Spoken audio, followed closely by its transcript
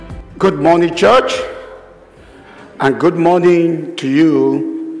Good morning, church, and good morning to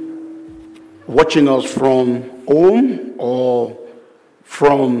you watching us from home or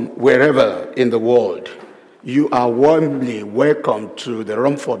from wherever in the world. You are warmly welcome to the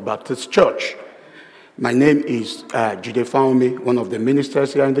Romford Baptist Church. My name is Jide Fawumi, one of the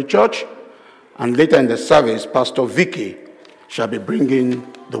ministers here in the church, and later in the service, Pastor Vicky shall be bringing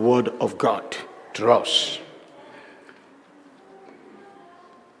the word of God to us.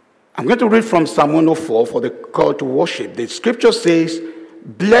 I'm going to read from Psalm 104 for the call to worship. The scripture says,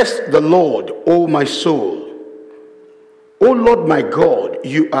 "Bless the Lord, O my soul. O Lord my God,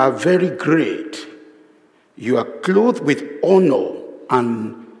 you are very great. You are clothed with honor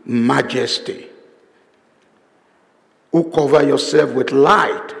and majesty. Who cover yourself with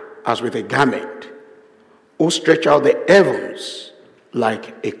light as with a garment. Who stretch out the heavens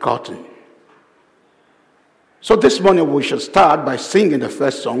like a curtain." So this morning we shall start by singing the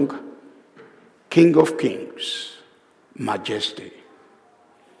first song, King of Kings, Majesty.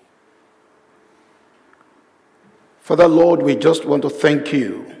 Father Lord, we just want to thank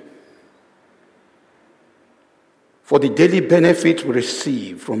you for the daily benefits we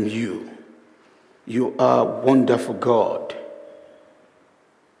receive from you. You are wonderful God.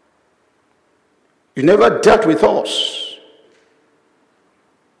 You never dealt with us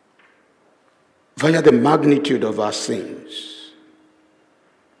via the magnitude of our sins,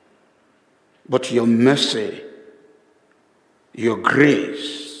 but your mercy, your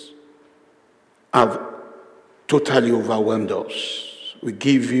grace have totally overwhelmed us. We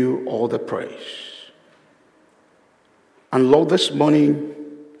give you all the praise. And Lord, this morning,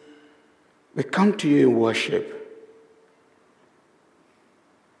 we come to you in worship.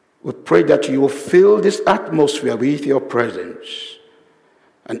 We pray that you will fill this atmosphere with your presence.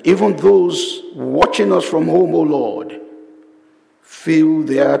 And even those watching us from home, O Lord, fill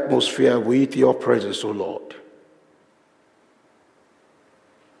the atmosphere with your presence, O Lord.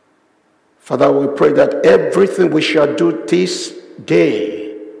 Father, we pray that everything we shall do this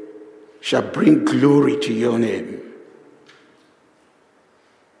day shall bring glory to your name.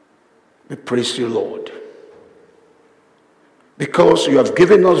 We praise you, Lord, because you have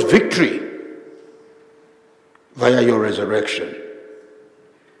given us victory via your resurrection.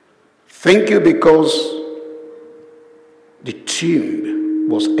 Thank you because the tomb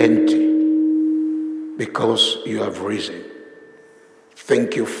was empty, because you have risen.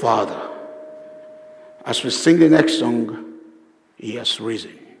 Thank you, Father. As we sing the next song, he has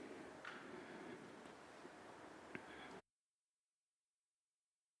risen.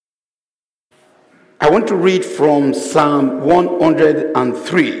 I want to read from Psalm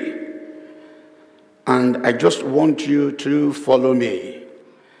 103, and I just want you to follow me.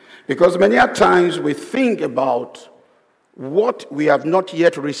 Because many a times we think about what we have not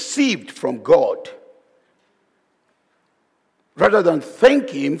yet received from God, rather than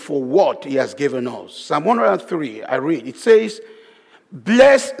thank him for what he has given us. Psalm 103, I read, it says,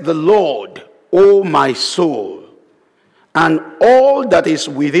 "Bless the Lord, O my soul, and all that is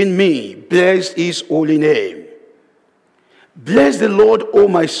within me, bless his holy name. Bless the Lord, O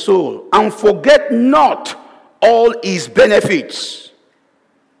my soul, and forget not all his benefits,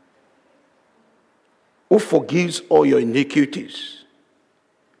 who forgives all your iniquities,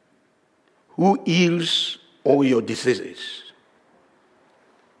 who heals all your diseases,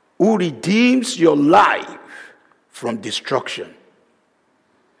 who redeems your life from destruction,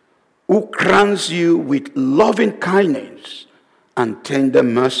 who crowns you with loving kindness and tender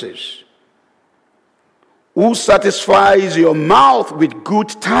mercies, who satisfies your mouth with good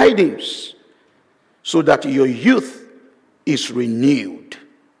tidings, so that your youth is renewed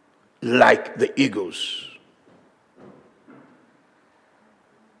like the eagles."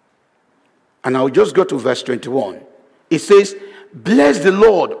 And I'll just go to verse 21. It says, "Bless the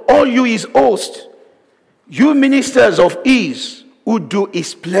Lord, all you his hosts, you ministers of his who do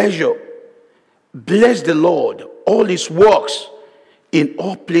his pleasure. Bless the Lord, all his works in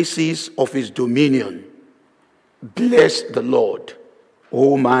all places of his dominion. Bless the Lord,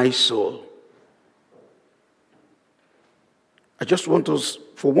 O my soul." I just want us,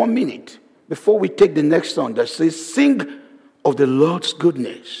 for 1 minute, before we take the next song that says, "Sing of the Lord's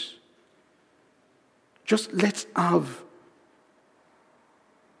goodness," just let's have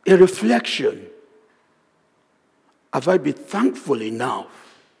a reflection. Have I been thankful enough?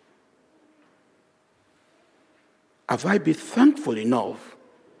 Have I been thankful enough?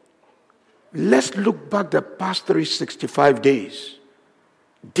 Let's look back the past 365 days.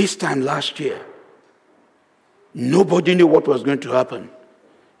 This time last year, nobody knew what was going to happen.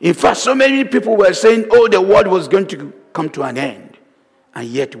 In fact, so many people were saying, oh, the world was going to come to an end. And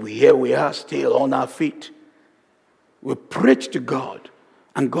yet here we are still on our feet. We prayed to God,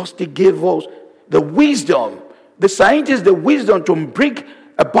 and God still gave us the wisdom, the scientists, the wisdom to bring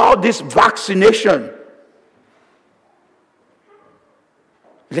about this vaccination.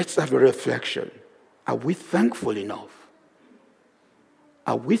 Let's have a reflection. Are we thankful enough?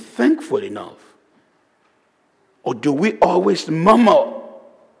 Are we thankful enough? Or do we always murmur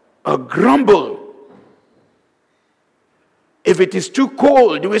or grumble? If it is too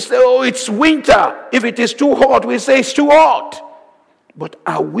cold, we say, oh, it's winter. If it is too hot, we say it's too hot. But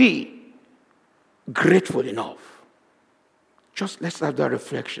are we grateful enough? Just let's have that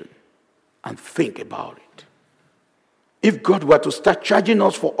reflection and think about it. If God were to start charging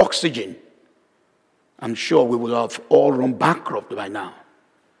us for oxygen, I'm sure we would have all run bankrupt by now.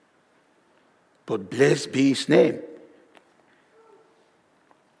 But blessed be his name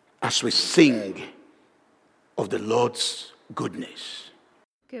as we sing of the Lord's goodness.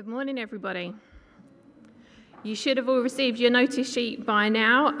 Good morning, everybody. You should have all received your notice sheet by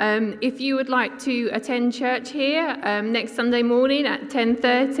now. If you would like to attend church here next Sunday morning at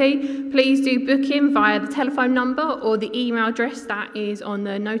 10:30, please do book in via the telephone number or the email address that is on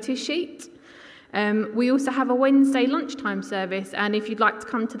the notice sheet. We also have a Wednesday lunchtime service, and if you'd like to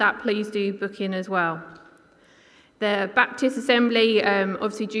come to that, please do book in as well. The Baptist Assembly,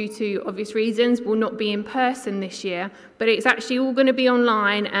 obviously due to obvious reasons, will not be in person this year, but it's actually all going to be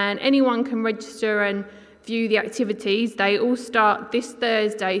online, and anyone can register and view the activities. They all start this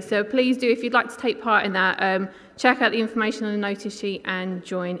Thursday, so please do, if you'd like to take part in that, check out the information on the notice sheet and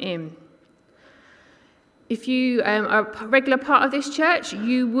join in. If you are a regular part of this church,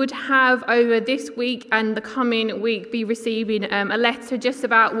 you would have over this week and the coming week be receiving a letter just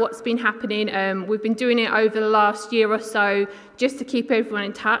about what's been happening. We've been doing it over the last year or so just to keep everyone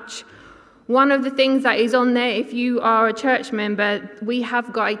in touch. One of the things that is on there, if you are a church member, we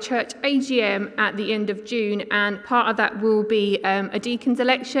have got a church AGM at the end of June, and part of that will be a deacon's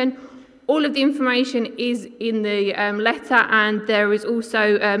election. All of the information is in the letter, and there is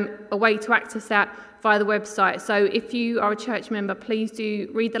also a way to access that via the website. So if you are a church member, please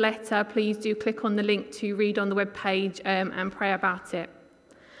do read the letter, please do click on the link to read on the webpage and pray about it.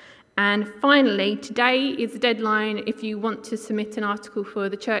 And finally, today is the deadline if you want to submit an article for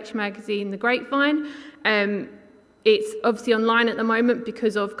the church magazine, The Grapevine. It's obviously online at the moment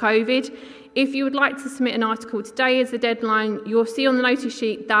because of COVID. If you would like to submit an article, today is the deadline. You'll see on the notice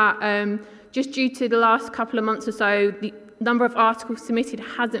sheet that just due to the last couple of months or so, the number of articles submitted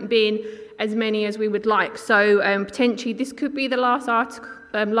hasn't been as many as we would like. So potentially this could be the last article,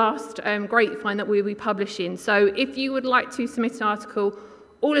 Grapevine that we'll be publishing. So if you would like to submit an article,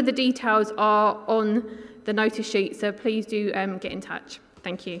 all of the details are on the notice sheet, so please do get in touch.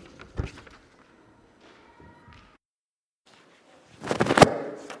 Thank you.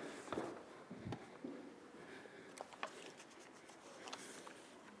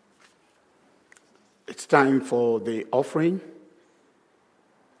 It's time for the offering.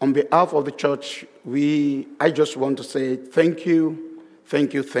 On behalf of the church, I just want to say thank you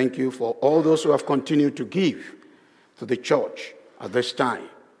for all those who have continued to give to the church at this time.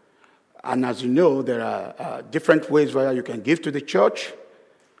 And as you know, there are different ways where you can give to the church.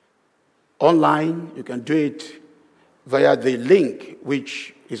 Online, you can do it via the link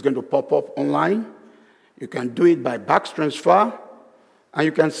which is going to pop up online. You can do it by back transfer, and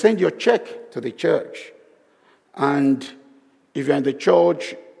you can send your check to the church. And if you're in the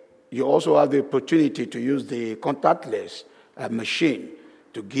church, you also have the opportunity to use the contactless machine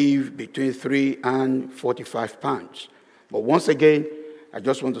to give between £3 and £45. But once again, I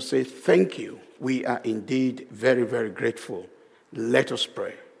just want to say thank you. We are indeed very, very grateful. Let us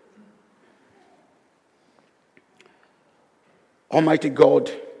pray. Almighty God,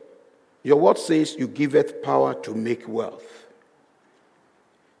 your word says you giveth power to make wealth.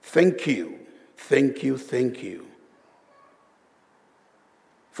 Thank you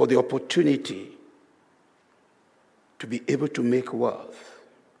for the opportunity to be able to make wealth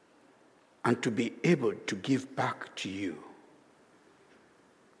and to be able to give back to you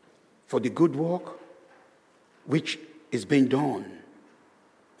for the good work which is being done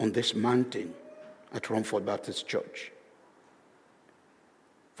on this mountain at Romford Baptist Church.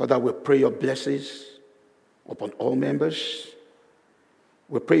 Father, we pray your blessings upon all members.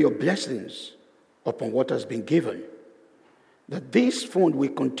 We pray your blessings upon what has been given, that this fund will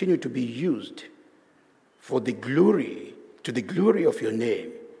continue to be used for the glory, to the glory of your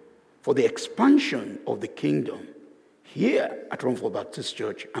name, for the expansion of the kingdom here at Romford Baptist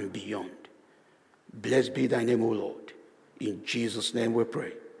Church and beyond. Blessed be thy name, O Lord. In Jesus' name we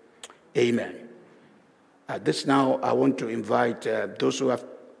pray. Amen. This now, I want to invite those who have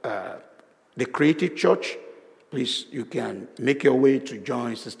the Creative Church. Please, you can make your way to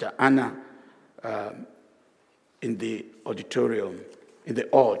join Sister Anna in the auditorium, in the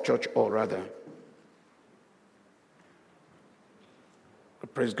hall, church hall rather. I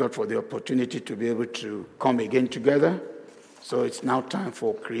praise God for the opportunity to be able to come again together. So it's now time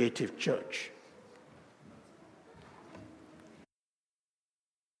for Creative Church.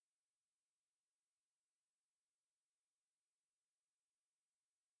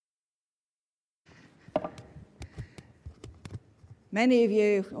 Many of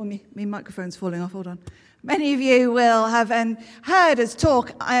you, my microphone's falling off, hold on. Many of you will have heard us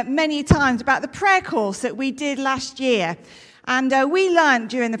talk many times about the prayer course that we did last year. And we learned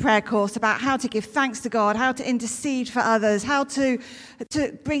during the prayer course about how to give thanks to God, how to intercede for others, how to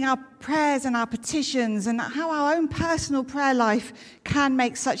bring our prayers and our petitions, and how our own personal prayer life can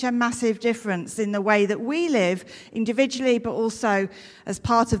make such a massive difference in the way that we live individually, but also as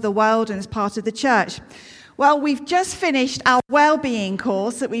part of the world and as part of the church. Well, we've just finished our well-being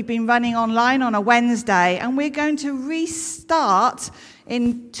course that we've been running online on a Wednesday, and we're going to restart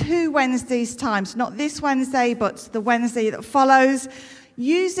in 2 Wednesdays' time. So not this Wednesday, but the Wednesday that follows,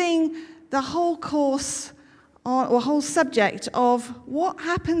 using the whole course or whole subject of what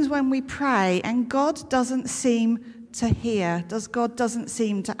happens when we pray and God doesn't seem to hear, God doesn't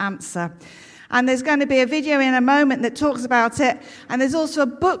seem to answer. And there's going to be a video in a moment that talks about it. And there's also a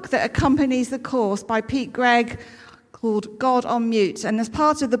book that accompanies the course by Pete Gregg called God on Mute. And as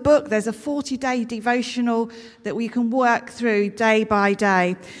part of the book, there's a 40-day devotional that we can work through day by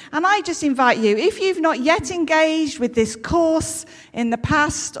day. And I just invite you, if you've not yet engaged with this course in the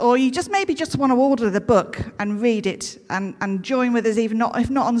past, or you just maybe just want to order the book and read it and join with us, if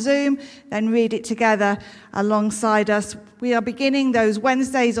not on Zoom, then read it together alongside us. We are beginning those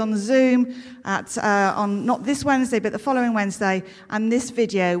Wednesdays on Zoom on not this Wednesday, but the following Wednesday, and this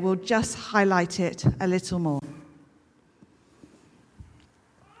video will just highlight it a little more.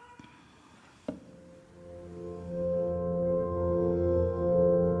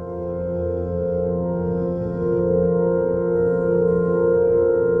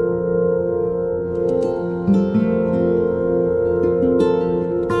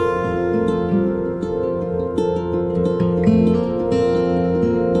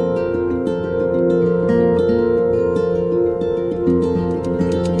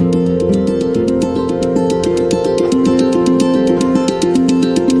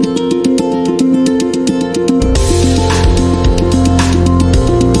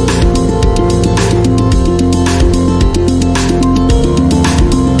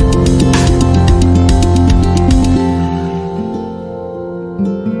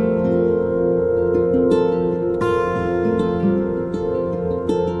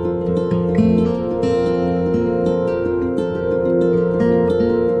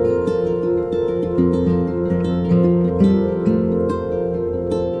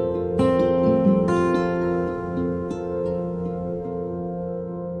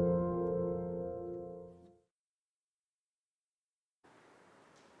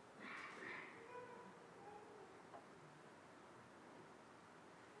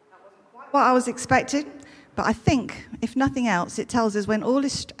 What I was expecting, but I think, if nothing else, it tells us when all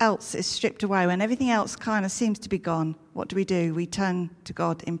else is stripped away, when everything else kind of seems to be gone, what do? We turn to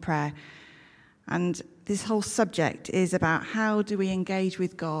God in prayer. And this whole subject is about how do we engage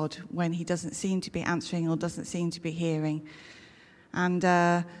with God when he doesn't seem to be answering or doesn't seem to be hearing.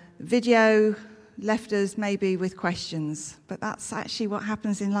 And video left us maybe with questions, but that's actually what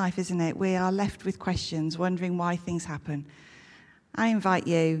happens in life, isn't it? We are left with questions, wondering why things happen. I invite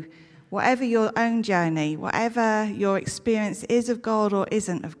you, whatever your own journey, whatever your experience is of God or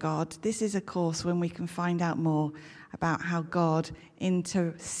isn't of God, this is a course when we can find out more about how God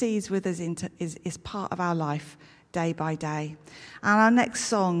intercedes with us, is part of our life day by day. And our next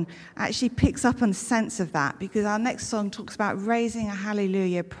song actually picks up on a sense of that, because our next song talks about raising a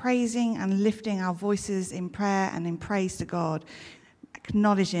hallelujah, praising and lifting our voices in prayer and in praise to God,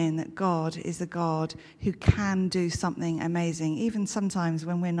 acknowledging that God is the God who can do something amazing, even sometimes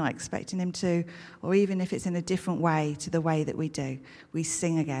when we're not expecting him to, or even if it's in a different way to the way that we do. We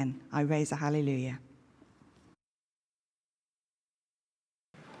sing again, I raise a hallelujah.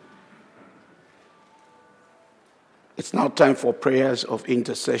 It's now time for prayers of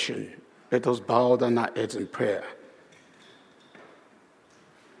intercession. Let us bow down our heads in prayer.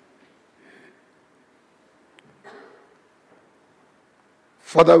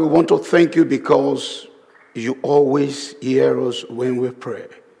 Father, we want to thank you because you always hear us when we pray.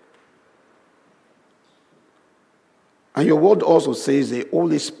 And your word also says the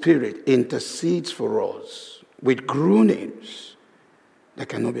Holy Spirit intercedes for us with groanings that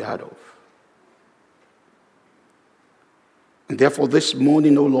cannot be heard of. And therefore this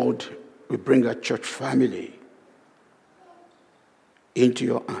morning, O Lord, we bring our church family into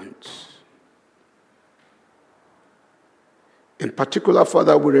your hands. In particular,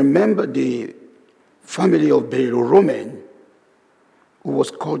 Father, we remember the family of Beryl Roman, who was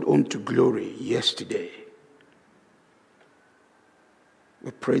called home to glory yesterday. We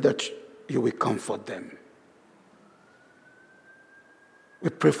pray that you will comfort them.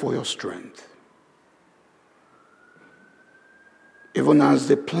 We pray for your strength. Even as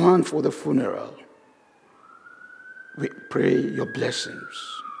they plan for the funeral, we pray your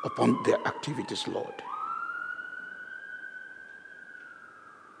blessings upon their activities, Lord.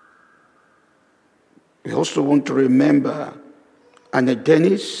 We also want to remember Anna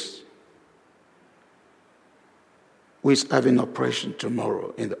Dennis, who is having an operation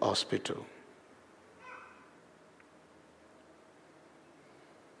tomorrow in the hospital.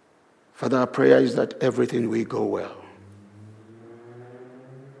 Father, our prayer is that everything will go well.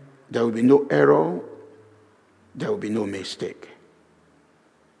 There will be no error. There will be no mistake.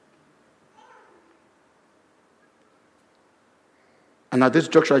 And at this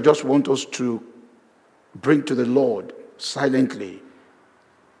juncture, I just want us to bring to the Lord silently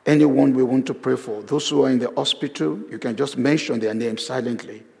anyone we want to pray for. Those who are in the hospital, you can just mention their names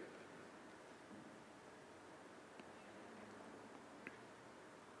silently.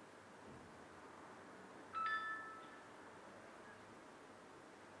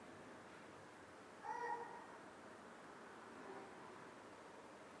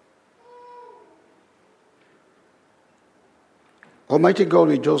 Almighty God,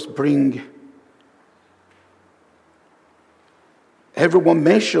 we just bring everyone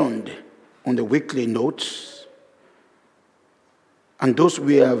mentioned on the weekly notes and those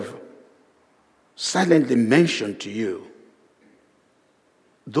we have silently mentioned to you,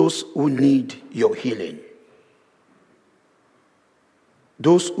 those who need your healing,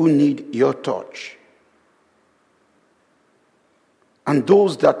 those who need your touch, and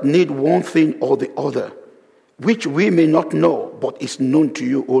those that need one thing or the other, which we may not know, but is known to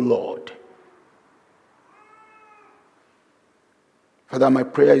you, O Lord. Father, my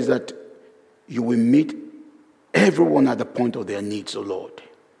prayer is that you will meet everyone at the point of their needs, O Lord.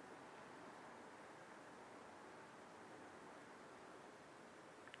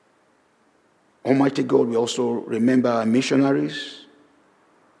 Almighty God, we also remember our missionaries.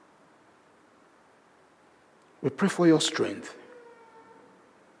 We pray for your strength,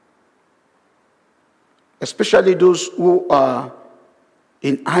 especially those who are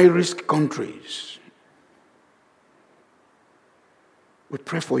in high-risk countries. We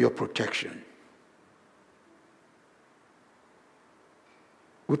pray for your protection.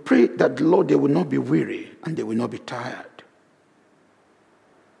 We pray that, Lord, they will not be weary and they will not be tired.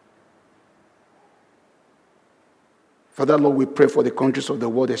 Father, Lord, we pray for the countries of the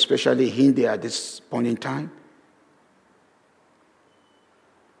world, especially India at this point in time.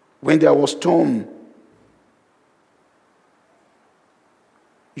 When there was storm,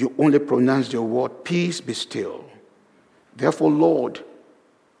 you only pronounced your word, peace be still. Therefore, Lord,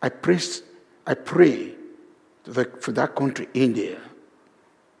 I pray for that country, India,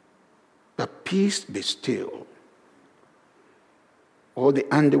 that peace be still. All the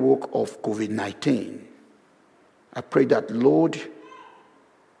handiwork of COVID-19, I pray that, Lord,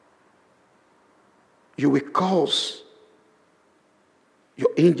 you will cause your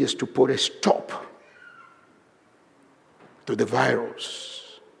angels to put a stop to the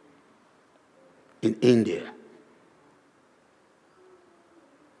virus in India.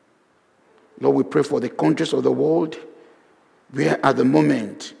 Lord, we pray for the countries of the world where at the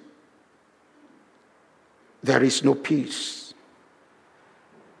moment there is no peace.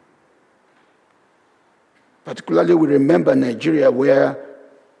 Particularly, we remember Nigeria, where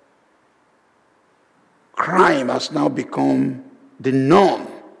crime has now become the norm.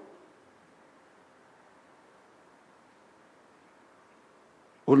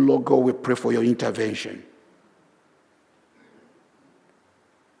 Oh Lord God, we pray for your intervention.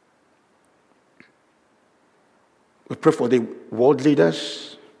 We pray for the world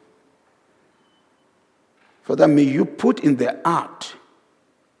leaders. Father, may you put in their heart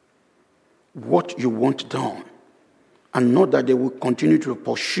what you want done, and not that they will continue to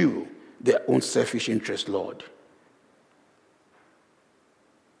pursue their own selfish interest, Lord.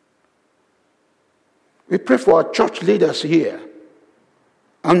 We pray for our church leaders here,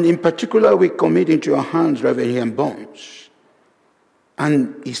 and in particular we commit into your hands Reverend Ian Bones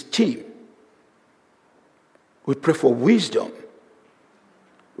and his team, We pray for wisdom.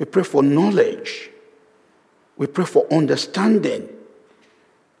 We pray for knowledge. We pray for understanding.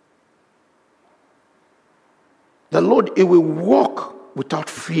 The Lord, He will walk without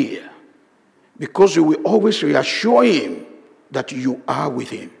fear because you will always reassure Him that you are with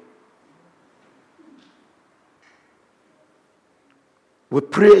Him. We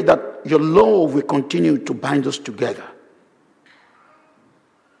pray that your love will continue to bind us together.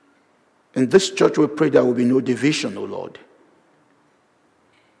 In this church, we pray there will be no division, O Lord.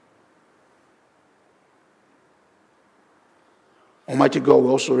 Almighty God, we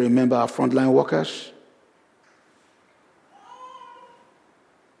also remember our frontline workers.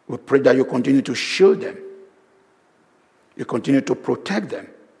 We pray that you continue to shield them. You continue to protect them.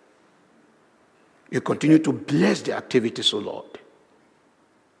 You continue to bless their activities, O Lord.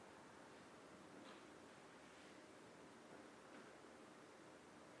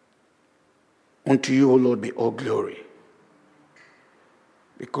 Unto you, O Lord, be all glory.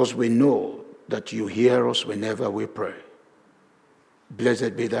 Because we know that you hear us whenever we pray.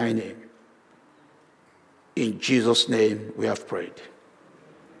 Blessed be thy name. In Jesus' name we have prayed.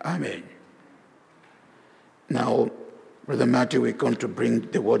 Amen. Now, Brother Matthew, we come to bring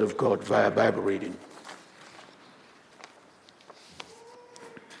the word of God via Bible reading.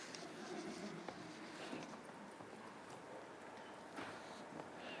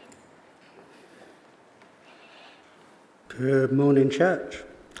 Good morning, church.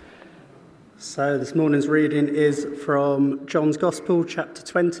 So this morning's reading is from John's Gospel, chapter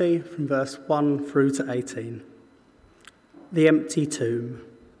 20, from verse 1 through to 18. The empty tomb.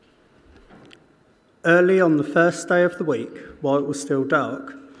 Early on the first day of the week, while it was still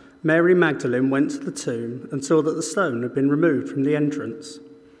dark, Mary Magdalene went to the tomb and saw that the stone had been removed from the entrance.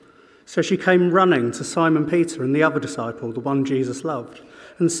 So she came running to Simon Peter and the other disciple, the one Jesus loved,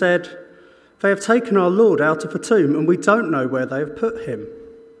 and said, "They have taken our Lord out of the tomb, and we don't know where they have put him."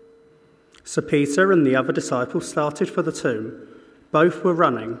 So Peter and the other disciple started for the tomb. Both were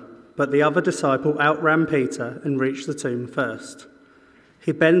running, but the other disciple outran Peter and reached the tomb first.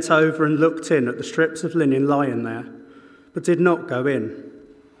 He bent over and looked in at the strips of linen lying there, but did not go in.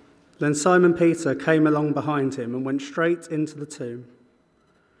 Then Simon Peter came along behind him and went straight into the tomb.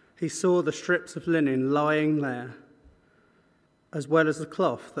 He saw the strips of linen lying there, as well as the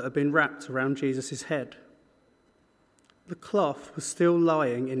cloth that had been wrapped around Jesus' head. The cloth was still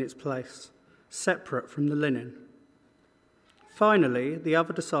lying in its place, separate from the linen. Finally, the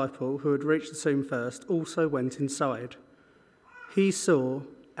other disciple who had reached the tomb first also went inside. He saw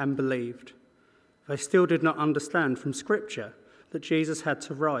and believed. They still did not understand from Scripture that Jesus had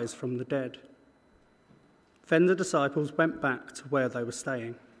to rise from the dead. Then the disciples went back to where they were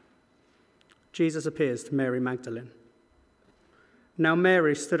staying. Jesus appears to Mary Magdalene. Now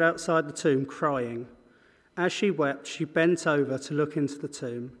Mary stood outside the tomb crying. As she wept, she bent over to look into the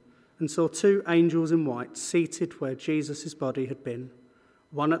tomb and saw two angels in white seated where Jesus' body had been,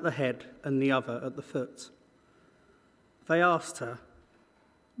 one at the head and the other at the foot. They asked her,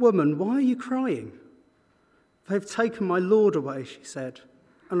 "Woman, why are you crying?" "They've taken my Lord away," she said,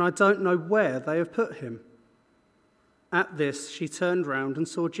 "and I don't know where they have put him." At this, she turned round and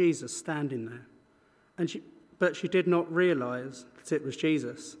saw Jesus standing there, but she did not realize that it was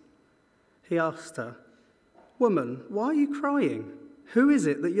Jesus. He asked her, "Woman, why are you crying? Who is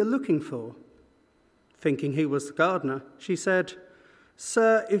it that you're looking for?" Thinking he was the gardener, she said,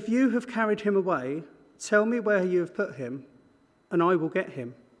 "Sir, if you have carried him away, tell me where you have put him, and I will get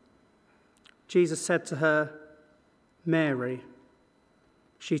him." Jesus said to her, "Mary."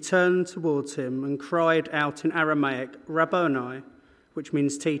 She turned towards him and cried out in Aramaic, "Rabboni," which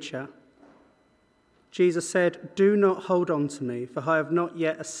means teacher. Jesus said, "Do not hold on to me, for I have not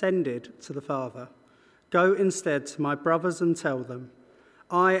yet ascended to the Father. Go instead to my brothers and tell them,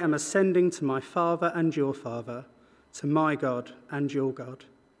 I am ascending to my Father and your Father, to my God and your God."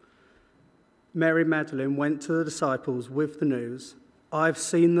 Mary Magdalene went to the disciples with the news, "I've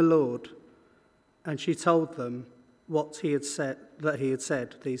seen the Lord," and she told them what he had said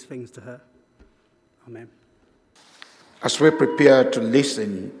these things to her. Amen. As we prepare to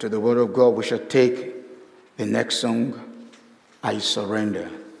listen to the word of God, we shall take the next song, "I Surrender."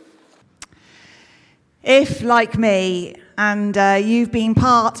 If, like me, and you've been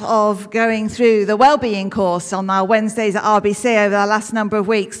part of going through the wellbeing course on our Wednesdays at RBC over the last number of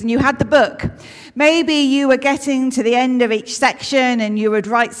weeks, and you had the book, maybe you were getting to the end of each section and you would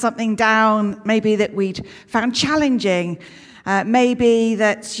write something down, maybe that we'd found challenging, maybe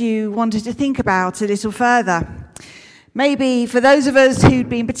that you wanted to think about a little further. Maybe for those of us who'd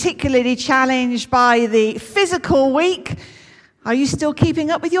been particularly challenged by the physical week, Are you still keeping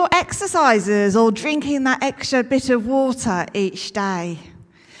up with your exercises or drinking that extra bit of water each day?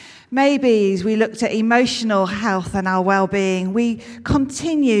 Maybe as we looked at emotional health and our well-being, we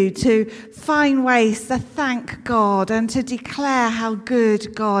continue to find ways to thank God and to declare how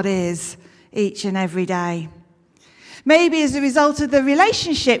good God is each and every day. Maybe as a result of the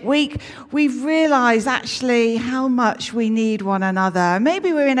relationship week, we've realized actually how much we need one another.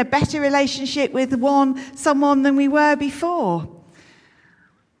 Maybe we're in a better relationship with someone than we were before.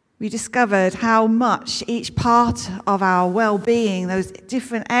 We discovered how much each part of our well-being, those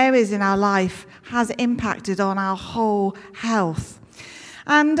different areas in our life, has impacted on our whole health.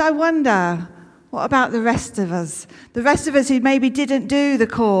 And I wonder, what about the rest of us? The rest of us who maybe didn't do the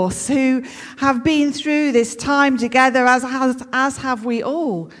course, who have been through this time together, as have we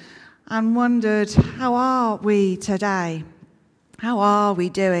all, and wondered, how are we today? How are we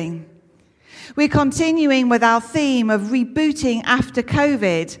doing? We're continuing with our theme of rebooting after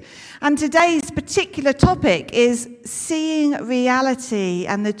COVID, and today's particular topic is seeing reality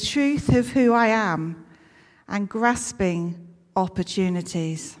and the truth of who I am and grasping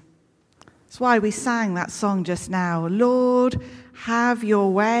opportunities. That's why we sang that song just now. Lord, have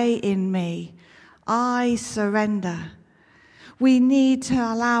your way in me. I surrender. We need to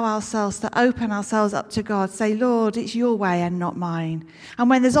allow ourselves to open ourselves up to God. Say, Lord, it's your way and not mine.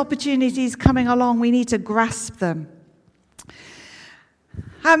 And when there's opportunities coming along, we need to grasp them.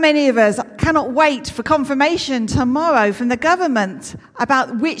 How many of us cannot wait for confirmation tomorrow from the government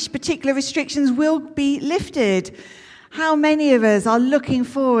about which particular restrictions will be lifted? How many of us are looking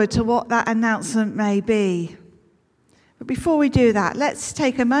forward to what that announcement may be? But before we do that, let's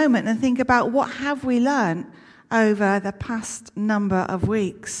take a moment and think about what have we learned over the past number of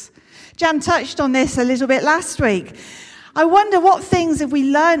weeks. Jan touched on this a little bit last week. I wonder what things have we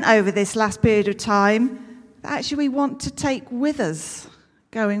learned over this last period of time that actually we want to take with us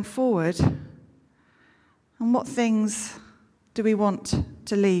going forward? And what things do we want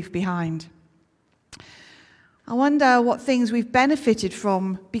to leave behind? I wonder what things we've benefited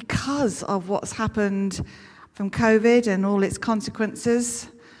from because of what's happened from COVID and all its consequences.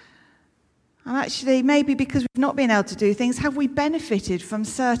 And actually, maybe because we've not been able to do things, have we benefited from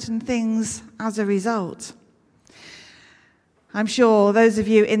certain things as a result? I'm sure those of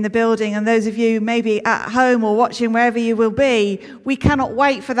you in the building and those of you maybe at home or watching wherever you will be, we cannot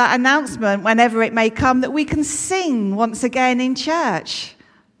wait for that announcement, whenever it may come, that we can sing once again in church.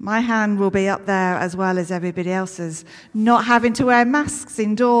 My hand will be up there as well as everybody else's. Not having to wear masks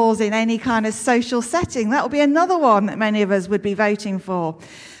indoors in any kind of social setting. That will be another one that many of us would be voting for.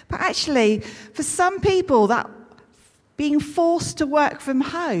 But actually, for some people, that being forced to work from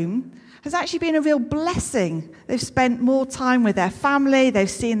home has actually been a real blessing. They've spent more time with their family, they've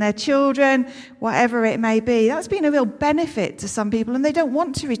seen their children, whatever it may be. That's been a real benefit to some people, and they don't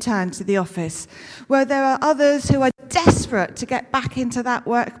want to return to the office, where there are others who are desperate to get back into that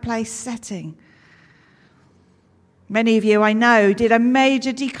workplace setting. Many of you, I know, did a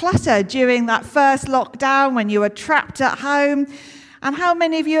major declutter during that first lockdown when you were trapped at home. And how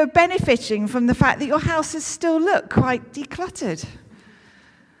many of you are benefiting from the fact that your houses still look quite decluttered?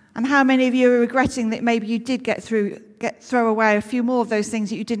 And how many of you are regretting that maybe you did throw away a few more of those things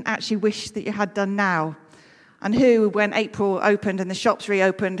that you didn't actually wish that you had done now? And who, when April opened and the shops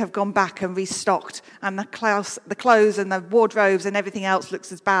reopened, have gone back and restocked, and the clothes and the wardrobes and everything else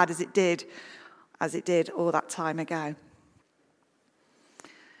looks as bad as it did all that time ago.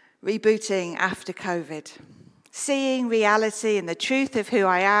 Rebooting after COVID. Seeing reality and the truth of who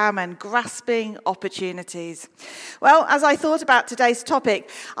I am and grasping opportunities. Well, as I thought about today's topic,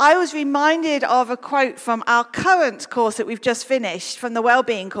 I was reminded of a quote from our current course that we've just finished, from the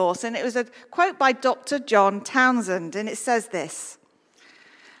Wellbeing course, and it was a quote by Dr. John Townsend, and it says this: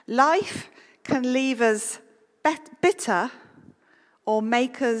 "Life can leave us bitter or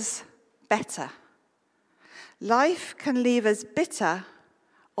make us better. Life can leave us bitter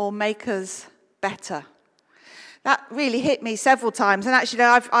or make us better." That really hit me several times, and actually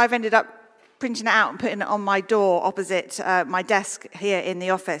I've ended up printing it out and putting it on my door opposite my desk here in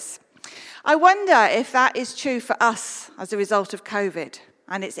the office. I wonder if that is true for us as a result of COVID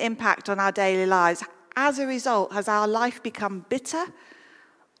and its impact on our daily lives. As a result, has our life become bitter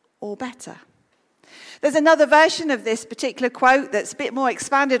or better? There's another version of this particular quote that's a bit more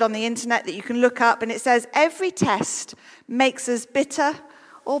expanded on the internet that you can look up, and it says, "Every test makes us bitter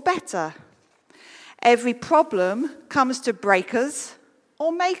or better. Every problem comes to break us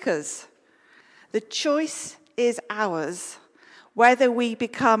or make us. The choice is ours, whether we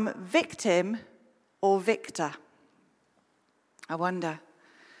become victim or victor." I wonder,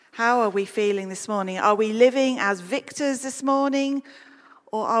 How are we feeling this morning? Are we living as victors this morning,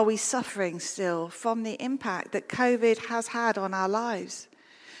 or are we suffering still from the impact that COVID has had on our lives?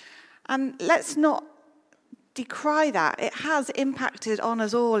 And let's not decry that. It has impacted on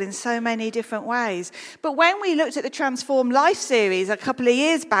us all in so many different ways. But when we looked at the Transform Life series a couple of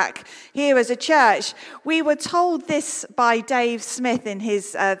years back here as a church, we were told this by Dave Smith in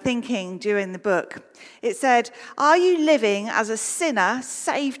his thinking during the book. It said, "Are you living as a sinner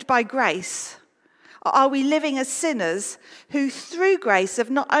saved by grace? Or are we living as sinners who through grace have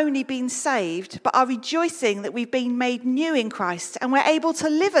not only been saved, but are rejoicing that we've been made new in Christ and we're able to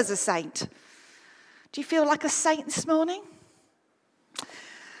live as a saint?" Do you feel like a saint this morning?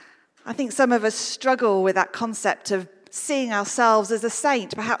 I think some of us struggle with that concept of seeing ourselves as a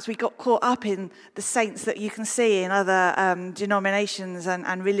saint. Perhaps we got caught up in the saints that you can see in other denominations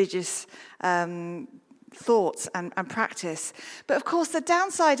and religious thoughts and practice. But of course, the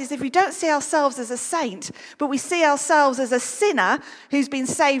downside is if we don't see ourselves as a saint, but we see ourselves as a sinner who's been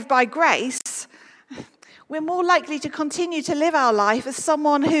saved by grace, we're more likely to continue to live our life as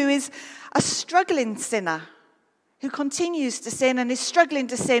someone who is a struggling sinner, who continues to sin and is struggling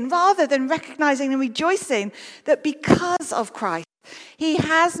to sin, rather than recognizing and rejoicing that because of Christ, he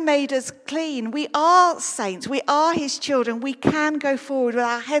has made us clean. We are saints. We are his children. We can go forward with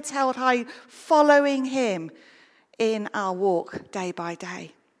our heads held high, following him in our walk day by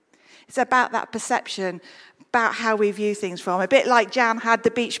day. It's about that perception, about how we view things from. A bit like Jan had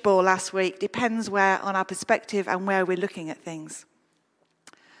the beach ball last week. Depends where on our perspective and where we're looking at things.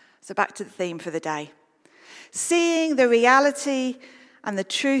 So back to the theme for the day. Seeing the reality and the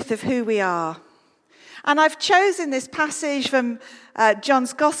truth of who we are. And I've chosen this passage from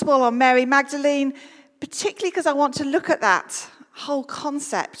John's Gospel on Mary Magdalene, particularly because I want to look at that whole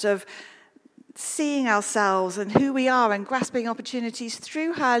concept of seeing ourselves and who we are and grasping opportunities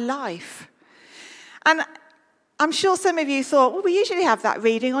through her life. And I'm sure some of you thought, well, we usually have that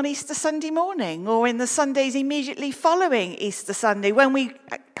reading on Easter Sunday morning or in the Sundays immediately following Easter Sunday when we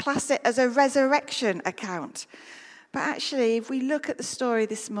class it as a resurrection account. But actually, if we look at the story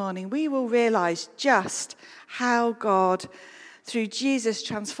this morning, we will realize just how God, through Jesus,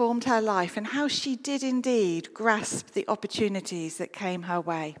 transformed her life and how she did indeed grasp the opportunities that came her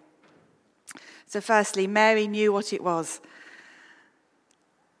way. So firstly, Mary knew what it was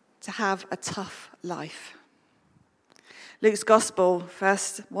to have a tough life. Luke's Gospel,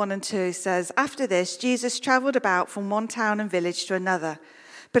 verse 1 and 2 says, "After this, Jesus travelled about from one town and village to another,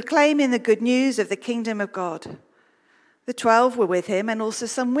 proclaiming the good news of the kingdom of God. The 12 were with him, and also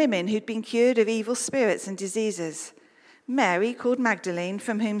some women who'd been cured of evil spirits and diseases. Mary, called Magdalene,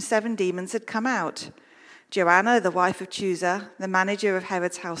 from whom 7 demons had come out. Joanna, the wife of Chuza, the manager of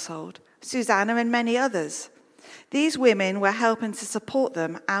Herod's household. Susanna, and many others. These women were helping to support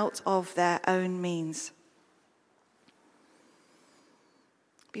them out of their own means."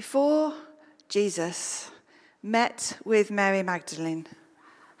 Before Jesus met with Mary Magdalene,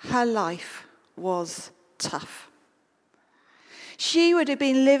 her life was tough. She would have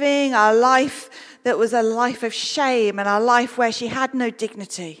been living a life that was a life of shame and a life where she had no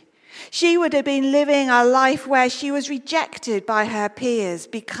dignity. She would have been living a life where she was rejected by her peers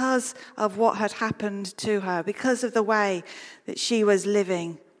because of what had happened to her, because of the way that she was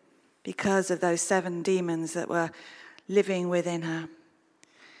living, because of those 7 demons that were living within her.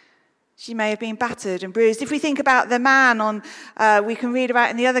 She may have been battered and bruised. If we think about the man we can read about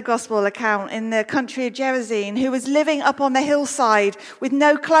in the other gospel account in the country of Gerasene, who was living up on the hillside with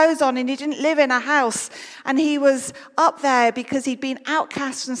no clothes on, and he didn't live in a house. And he was up there because he'd been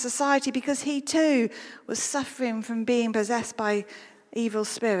outcast from society, because he too was suffering from being possessed by evil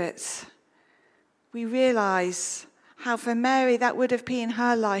spirits. We realize how for Mary that would have been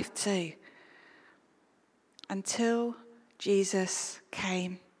her life too. Until Jesus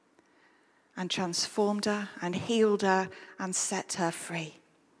came and transformed her and healed her and set her free.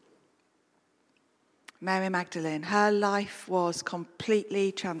 Mary Magdalene, her life was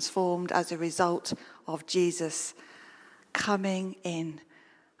completely transformed as a result of Jesus coming in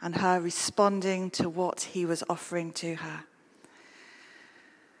and her responding to what he was offering to her.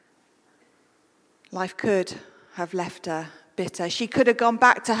 Life could have left her bitter. She could have gone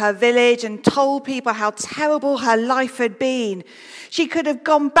back to her village and told people how terrible her life had been. She could have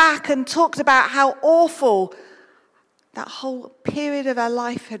gone back and talked about how awful that whole period of her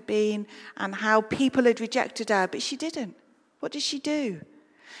life had been and how people had rejected her, but she didn't. What did she do?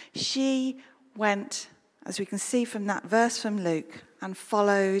 She went, as we can see from that verse from Luke, and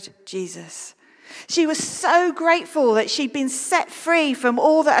followed Jesus. She was so grateful that she'd been set free from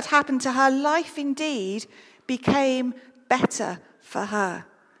all that had happened to her. Life indeed became better for her.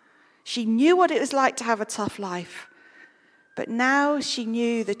 She knew what it was like to have a tough life, but now she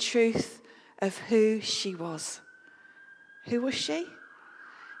knew the truth of who she was. Who was she?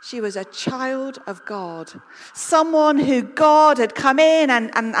 She was a child of God, someone who God had come in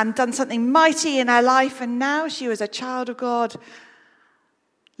and done something mighty in her life, and now she was a child of God,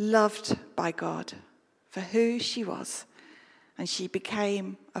 loved by God for who she was, and she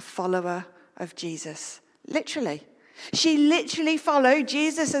became a follower of Jesus. Literally. She literally followed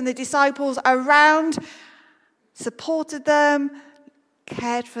Jesus and the disciples around, supported them,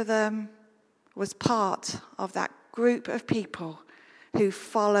 cared for them, was part of that group of people who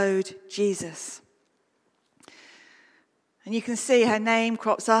followed Jesus. And you can see her name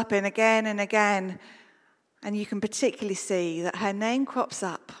crops up in again and again. And you can particularly see that her name crops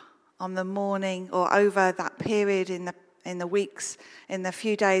up on the morning or over that period in the weeks, in the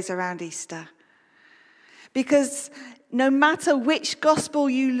few days around Easter. Because no matter which gospel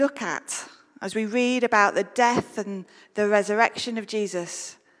you look at, as we read about the death and the resurrection of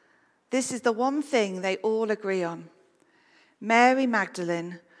Jesus, this is the one thing they all agree on. Mary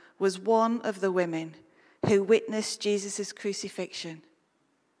Magdalene was one of the women who witnessed Jesus' crucifixion.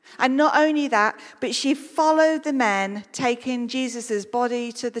 And not only that, but she followed the men taking Jesus'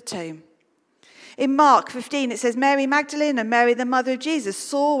 body to the tomb. In Mark 15, it says, Mary Magdalene and Mary, the mother of Jesus,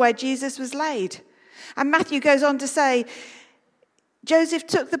 saw where Jesus was laid. And Matthew goes on to say, Joseph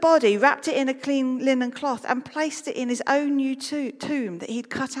took the body, wrapped it in a clean linen cloth, and placed it in his own new tomb that he'd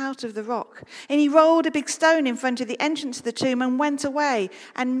cut out of the rock. And he rolled a big stone in front of the entrance to the tomb and went away.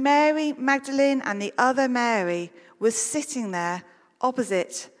 And Mary Magdalene and the other Mary was sitting there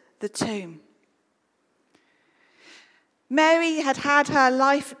opposite the tomb. Mary had had her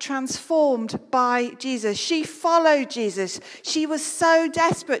life transformed by Jesus. She followed Jesus. She was so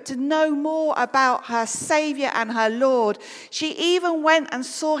desperate to know more about her Savior and her Lord. She even went and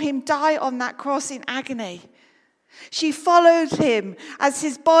saw him die on that cross in agony. She followed him as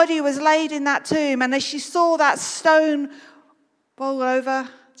his body was laid in that tomb, and as she saw that stone roll over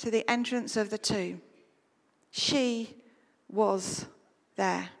to the entrance of the tomb, she was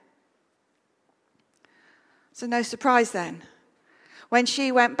there. So no surprise then, when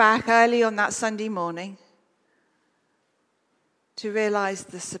she went back early on that Sunday morning to realize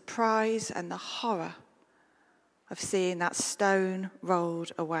the surprise and the horror of seeing that stone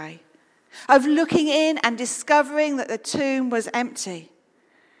rolled away, of looking in and discovering that the tomb was empty.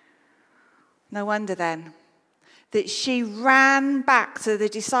 No wonder then that she ran back to the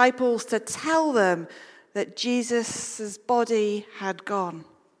disciples to tell them that Jesus' body had gone.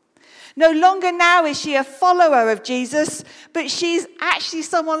 No longer now is she a follower of Jesus, but she's actually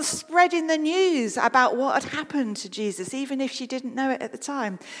someone spreading the news about what had happened to Jesus, even if she didn't know it at the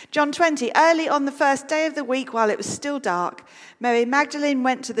time. John 20, early on the first day of the week, while it was still dark, Mary Magdalene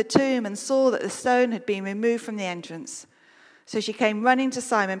went to the tomb and saw that the stone had been removed from the entrance. So she came running to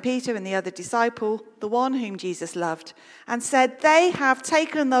Simon Peter and the other disciple, the one whom Jesus loved, and said, "They have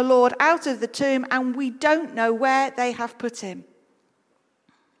taken the Lord out of the tomb, and we don't know where they have put him."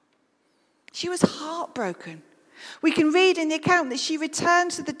 She was heartbroken. We can read in the account that she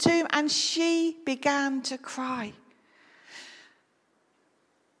returned to the tomb and she began to cry.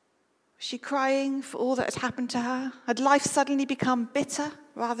 Was she crying for all that had happened to her? Had life suddenly become bitter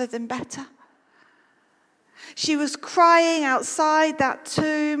rather than better? She was crying outside that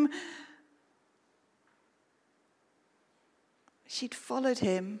tomb. She'd followed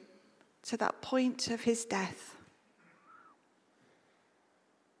him to that point of his death.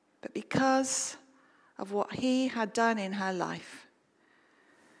 But because of what he had done in her life,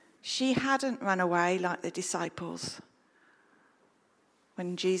 she hadn't run away like the disciples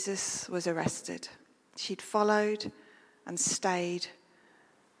when Jesus was arrested. She'd followed and stayed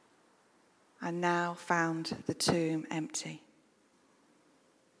and now found the tomb empty.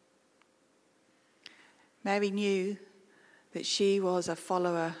 Mary knew that she was a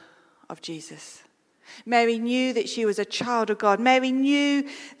follower of Jesus. Mary knew that she was a child of God. Mary knew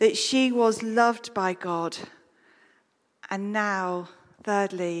that she was loved by God. And now,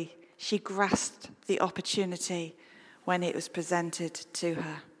 thirdly, she grasped the opportunity when it was presented to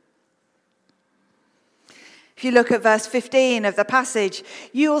her. If you look at verse 15 of the passage,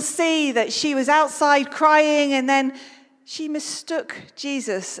 you'll see that she was outside crying, and then she mistook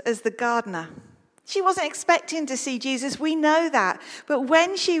Jesus as the gardener. She wasn't expecting to see Jesus, we know that. But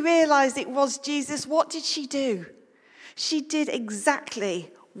when she realized it was Jesus, what did she do? She did exactly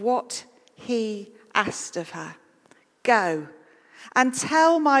what he asked of her. Go and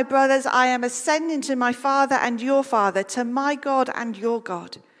tell my brothers I am ascending to my Father and your Father, to my God and your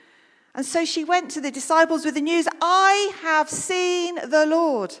God. And so she went to the disciples with the news, I have seen the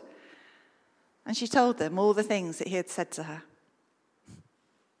Lord. And she told them all the things that he had said to her.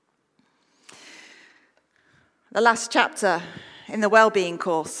 The last chapter in the Wellbeing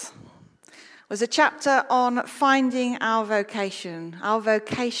course was a chapter on finding our vocation, our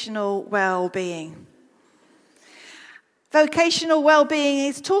vocational well-being. Vocational well-being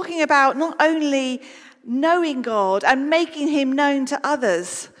is talking about not only knowing God and making him known to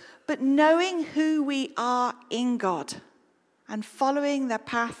others, but knowing who we are in God and following the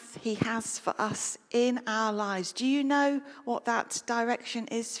path he has for us in our lives. Do you know what that direction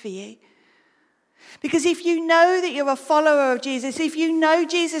is for you? Because if you know that you're a follower of Jesus, if you know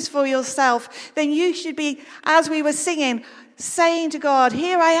Jesus for yourself, then you should be, as we were singing, saying to God,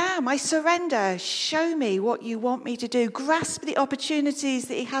 here I am, I surrender. Show me what you want me to do. Grasp the opportunities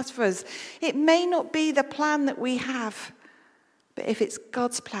that he has for us. It may not be the plan that we have, but if it's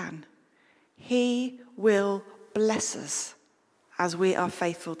God's plan, he will bless us as we are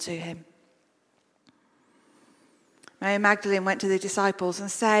faithful to him. Mary Magdalene went to the disciples and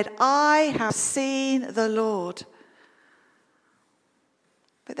said, I have seen the Lord.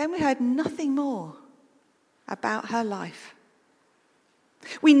 But then we heard nothing more about her life.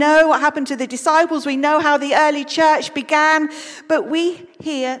 We know what happened to the disciples. We know how the early church began. But we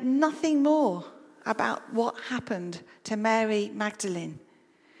hear nothing more about what happened to Mary Magdalene.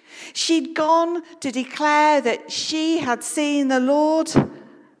 She'd gone to declare that she had seen the Lord,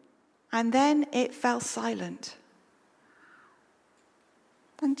 and then it fell silent.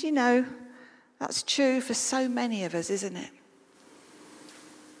 And you know, that's true for so many of us, isn't it?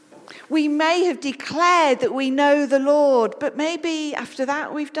 We may have declared that we know the Lord, but maybe after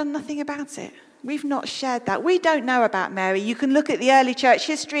that we've done nothing about it. We've not shared that. We don't know about Mary. You can look at the early church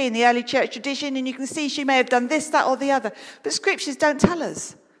history and the early church tradition and you can see she may have done this, that or the other. But scriptures don't tell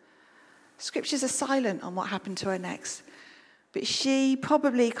us. Scriptures are silent on what happened to her next. But she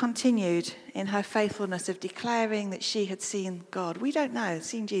probably continued in her faithfulness of declaring that she had seen God. We don't know.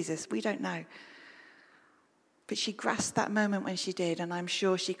 Seen Jesus. We don't know. But she grasped that moment when she did, and I'm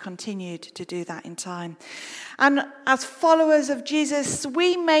sure she continued to do that in time. And as followers of Jesus,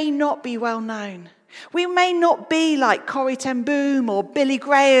 we may not be well known. We may not be like Corrie ten Boom or Billy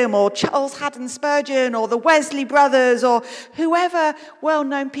Graham or Charles Haddon Spurgeon or the Wesley brothers or whoever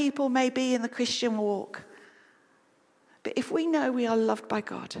well-known people may be in the Christian walk. But if we know we are loved by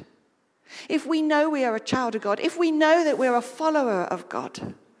God, if we know we are a child of God, if we know that we're a follower of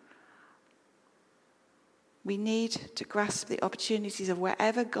God, we need to grasp the opportunities of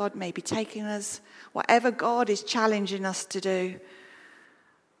wherever God may be taking us, whatever God is challenging us to do.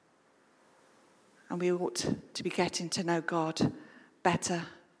 And we ought to be getting to know God better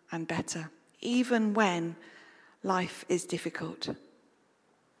and better, even when life is difficult.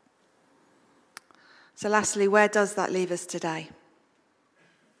 So lastly, where does that leave us today?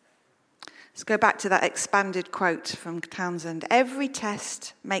 Let's go back to that expanded quote from Townsend. Every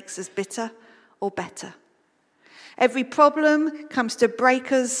test makes us bitter or better. Every problem comes to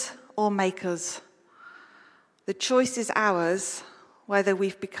break us or make us. The choice is ours, whether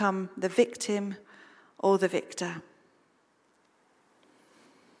we've become the victim or the victor.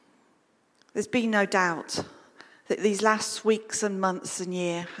 There's been no doubt that these last weeks and months and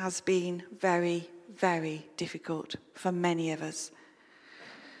year has been very, very difficult for many of us.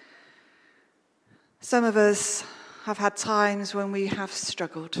 Some of us have had times when we have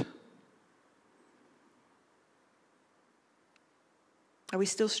struggled. Are we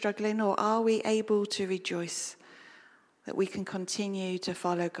still struggling, or are we able to rejoice that we can continue to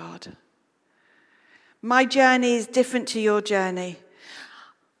follow God? My journey is different to your journey.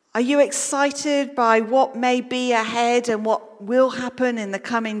 Are you excited by what may be ahead and what will happen in the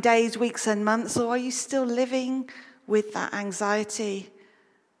coming days, weeks, and months, or are you still living with that anxiety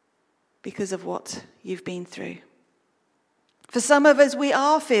because of what you've been through? For some of us, we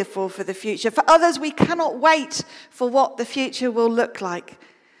are fearful for the future. For others, we cannot wait for what the future will look like.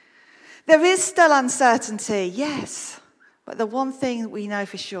 There is still uncertainty, yes, but the one thing we know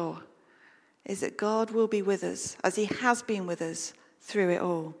for sure is that God will be with us, as he has been with us through it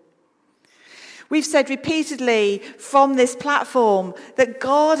all. We've said repeatedly from this platform that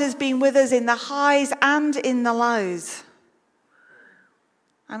God has been with us in the highs and in the lows.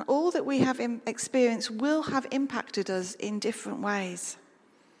 And all that we have experienced will have impacted us in different ways.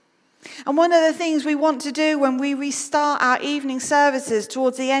 And one of the things we want to do when we restart our evening services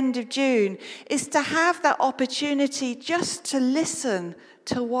towards the end of June is to have that opportunity just to listen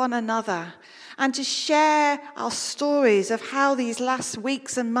to one another and to share our stories of how these last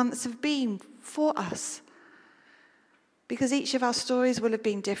weeks and months have been for us. Because each of our stories will have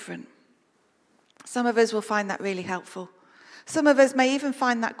been different. Some of us will find that really helpful. Some of us may even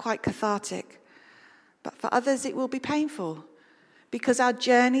find that quite cathartic. But for others, it will be painful because our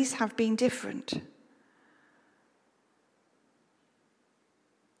journeys have been different.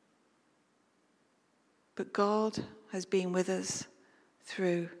 But God has been with us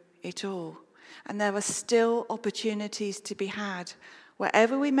through it all. And there are still opportunities to be had,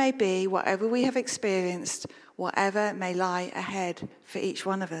 wherever we may be, whatever we have experienced, whatever may lie ahead for each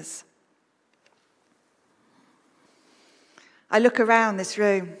one of us. I look around this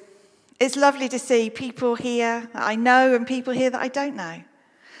room. It's lovely to see people here that I know and people here that I don't know.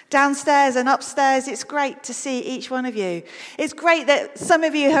 Downstairs and upstairs, it's great to see each one of you. It's great that some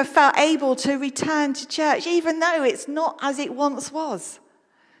of you have felt able to return to church, even though it's not as it once was.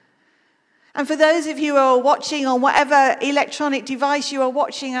 And for those of you who are watching on whatever electronic device you are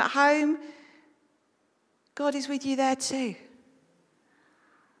watching at home, God is with you there too.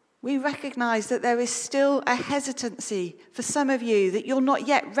 We recognize that there is still a hesitancy for some of you, that you're not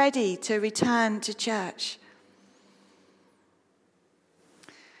yet ready to return to church.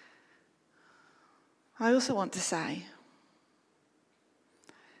 I also want to say,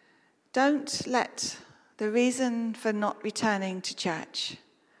 don't let the reason for not returning to church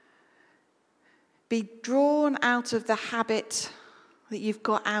be drawn out of the habit that you've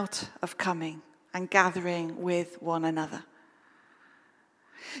got out of coming and gathering with one another.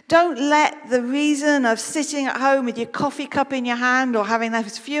 Don't let the reason of sitting at home with your coffee cup in your hand or having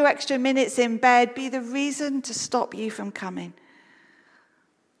those few extra minutes in bed be the reason to stop you from coming.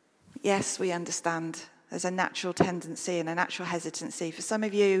 Yes, we understand there's a natural tendency and a natural hesitancy. For some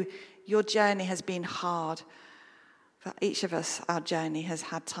of you, your journey has been hard. For each of us, our journey has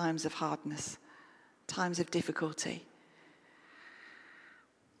had times of hardness, times of difficulty.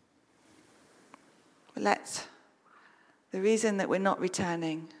 But let the reason that we're not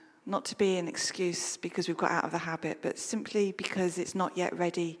returning, not to be an excuse because we've got out of the habit, but simply because it's not yet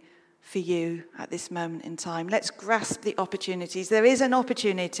ready for you at this moment in time. Let's grasp the opportunities. There is an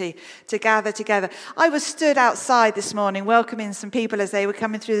opportunity to gather together. I was stood outside this morning welcoming some people as they were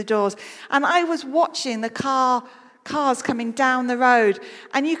coming through the doors, and I was watching the cars coming down the road,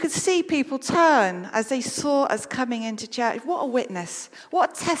 and you could see people turn as they saw us coming into church. What a witness,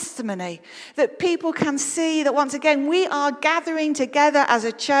 what a testimony that people can see that once again we are gathering together as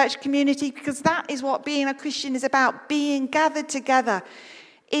a church community, because that is what being a Christian is about, being gathered together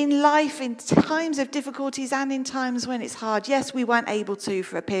in life, in times of difficulties and in times when it's hard. Yes, we weren't able to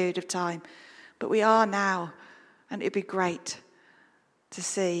for a period of time, but we are now, and it'd be great to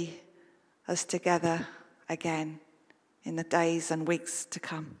see us together again in the days and weeks to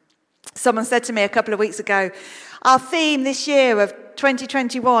come. Someone said to me a couple of weeks ago, our theme this year of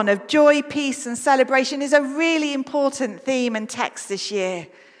 2021 of joy, peace and celebration is a really important theme and text this year.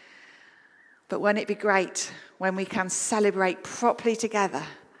 But won't it be great when we can celebrate properly together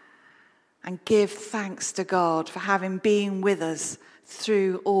and give thanks to God for having been with us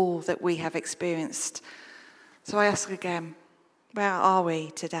through all that we have experienced. So I ask again, where are we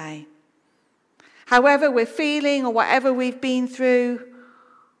today? However we're feeling or whatever we've been through,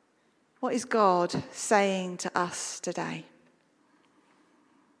 what is God saying to us today?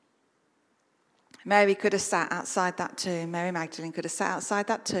 Mary could have sat outside that tomb, Mary Magdalene could have sat outside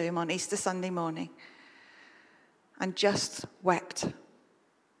that tomb on Easter Sunday morning and just wept.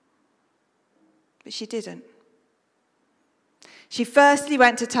 But she didn't. She firstly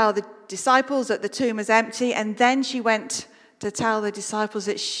went to tell the disciples that the tomb was empty, and then she went to tell the disciples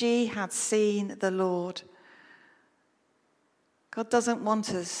that she had seen the Lord. God doesn't want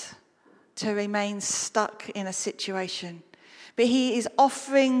us to remain stuck in a situation, but he is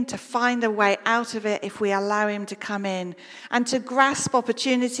offering to find a way out of it if we allow him to come in and to grasp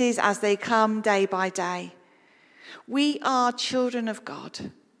opportunities as they come day by day. We are children of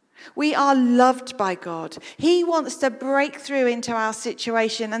God. We are loved by God. He wants to break through into our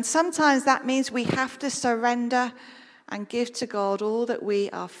situation, and sometimes that means we have to surrender and give to God all that we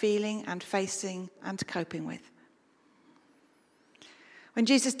are feeling and facing and coping with. When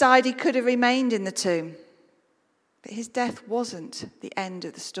Jesus died, he could have remained in the tomb, but his death wasn't the end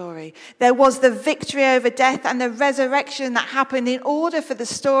of the story. There was the victory over death and the resurrection that happened in order for the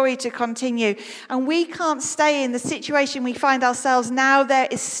story to continue. And we can't stay in the situation we find ourselves now. There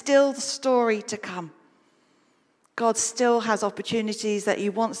is still the story to come. God still has opportunities that he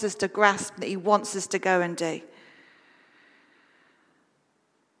wants us to grasp, that he wants us to go and do.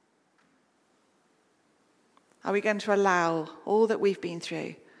 Are we going to allow all that we've been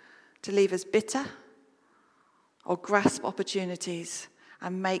through to leave us bitter, or grasp opportunities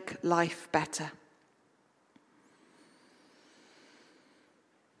and make life better?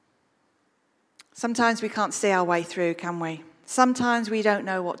 Sometimes we can't see our way through, can we? Sometimes we don't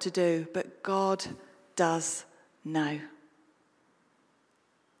know what to do, but God does know.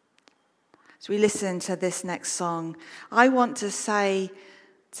 As we listen to this next song, I want to say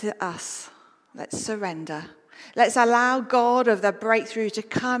to us, let's surrender. Let's allow God of the breakthrough to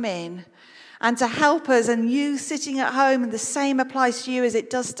come in and to help us. And you sitting at home, and the same applies to you as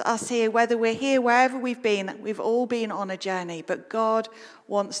it does to us here, whether we're here, wherever we've been, we've all been on a journey. But God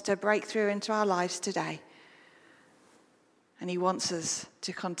wants to break through into our lives today. And he wants us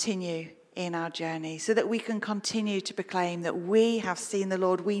to continue in our journey so that we can continue to proclaim that we have seen the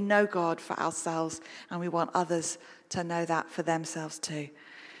Lord, we know God for ourselves, and we want others to know that for themselves too.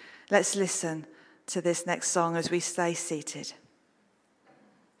 Let's listen to this next song as we stay seated.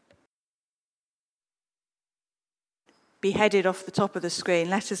 Be headed off the top of the screen.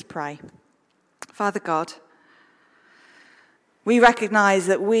 Let us pray. Father God, we recognize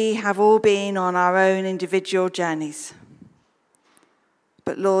that we have all been on our own individual journeys.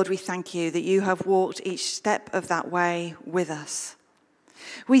 But Lord, we thank you that you have walked each step of that way with us.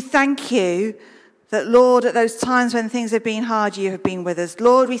 We thank you that, Lord, at those times when things have been hard, you have been with us.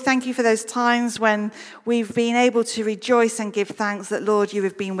 Lord, we thank you for those times when we've been able to rejoice and give thanks that, Lord, you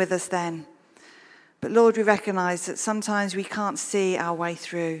have been with us then. But Lord, we recognize that sometimes we can't see our way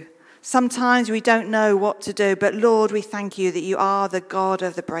through. Sometimes we don't know what to do. But Lord, we thank you that you are the God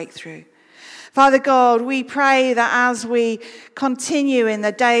of the breakthrough. Father God, we pray that as we continue in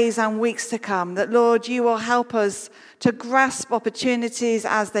the days and weeks to come, that, Lord, you will help us to grasp opportunities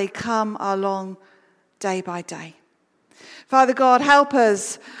as they come along day by day. Father God, help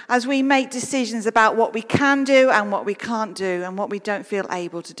us as we make decisions about what we can do and what we can't do and what we don't feel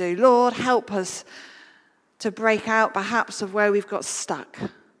able to do. Lord, help us to break out perhaps of where we've got stuck.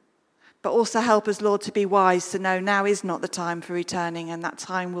 But also help us, Lord, to be wise, to know now is not the time for returning and that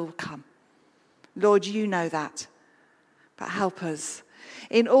time will come. Lord, you know that. But help us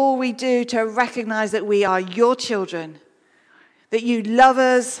in all we do to recognize that we are your children, that you love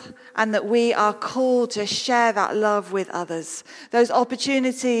us, and that we are called to share that love with others. Those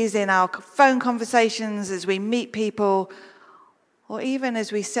opportunities in our phone conversations as we meet people, or even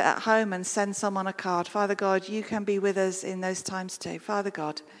as we sit at home and send someone a card. Father God, you can be with us in those times too. Father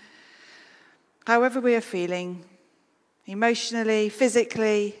God, however we are feeling, emotionally,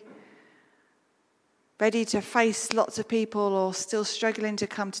 physically, ready to face lots of people or still struggling to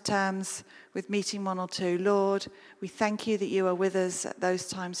come to terms with meeting one or two. Lord, we thank you that you are with us at those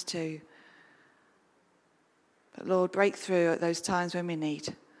times too. But Lord, break through at those times when we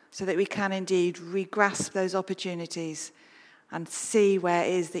need, so that we can indeed re-grasp those opportunities and see where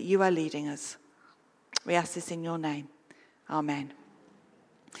it is that you are leading us. We ask this in your name. Amen.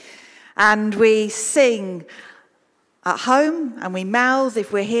 And we sing at home, and we mouth,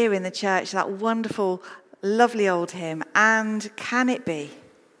 if we're here in the church, that wonderful, lovely old hymn, And Can It Be?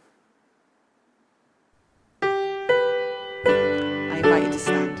 I invite you to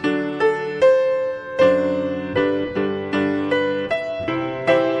stand.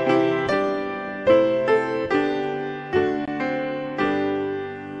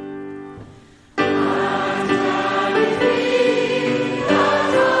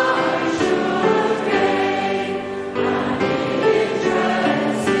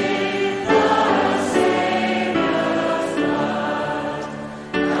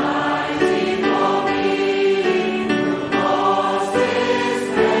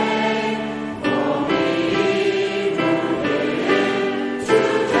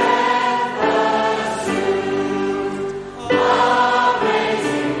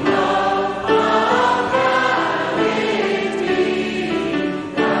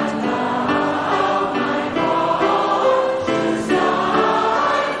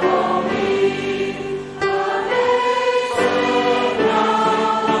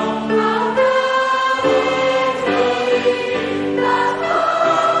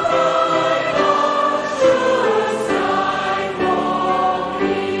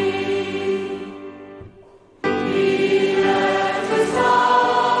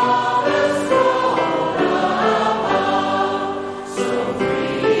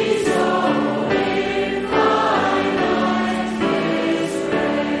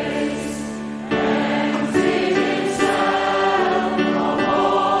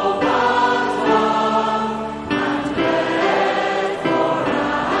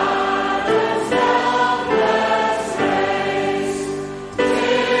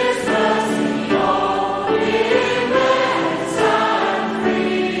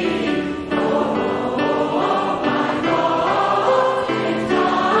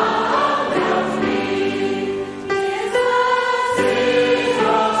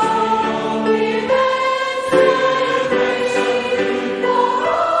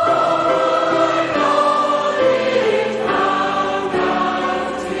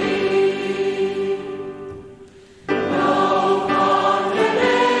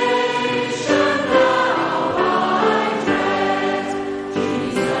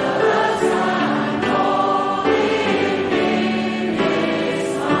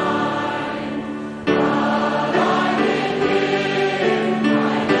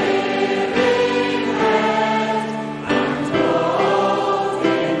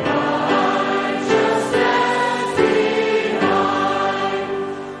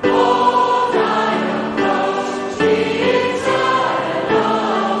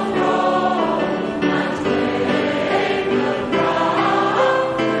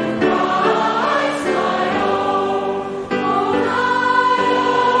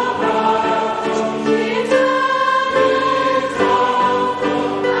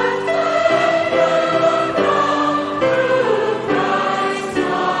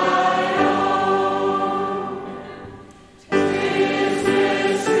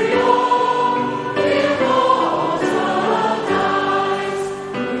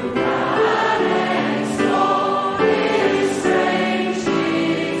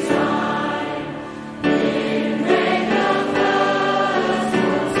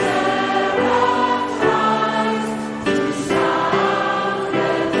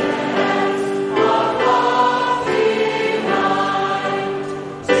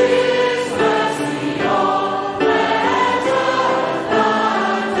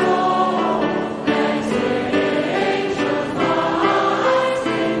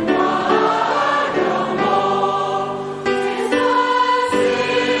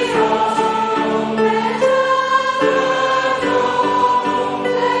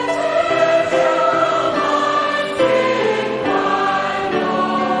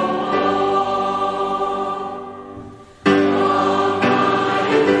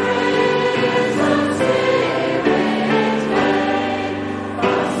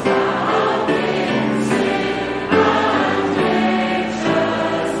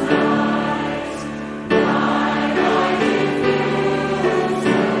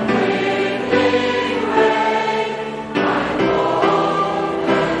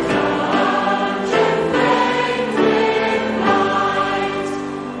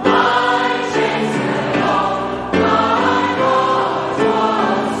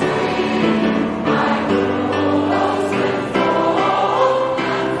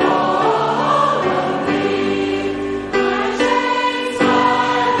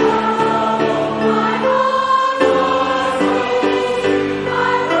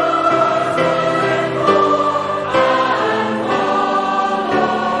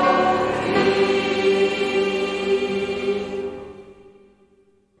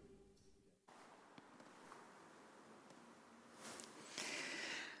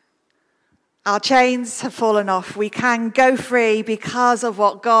 our chains have fallen off. We can go free because of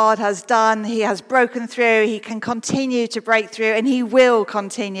what God has done. He has broken through. He can continue to break through, and he will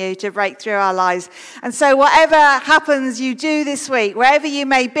continue to break through our lives. And so whatever happens you do this week, wherever you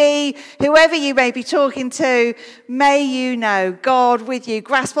may be, whoever you may be talking to, may you know God with you.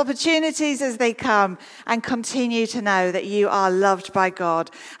 Grasp opportunities as they come and continue to know that you are loved by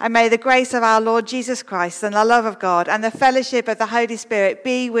God. And may the grace of our Lord Jesus Christ and the love of God and the fellowship of the Holy Spirit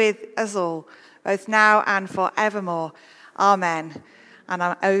be with us all, both now and forevermore. Amen. And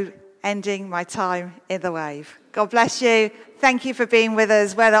I'm ending my time in the wave. God bless you. Thank you for being with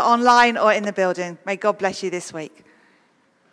us, whether online or in the building. May God bless you this week.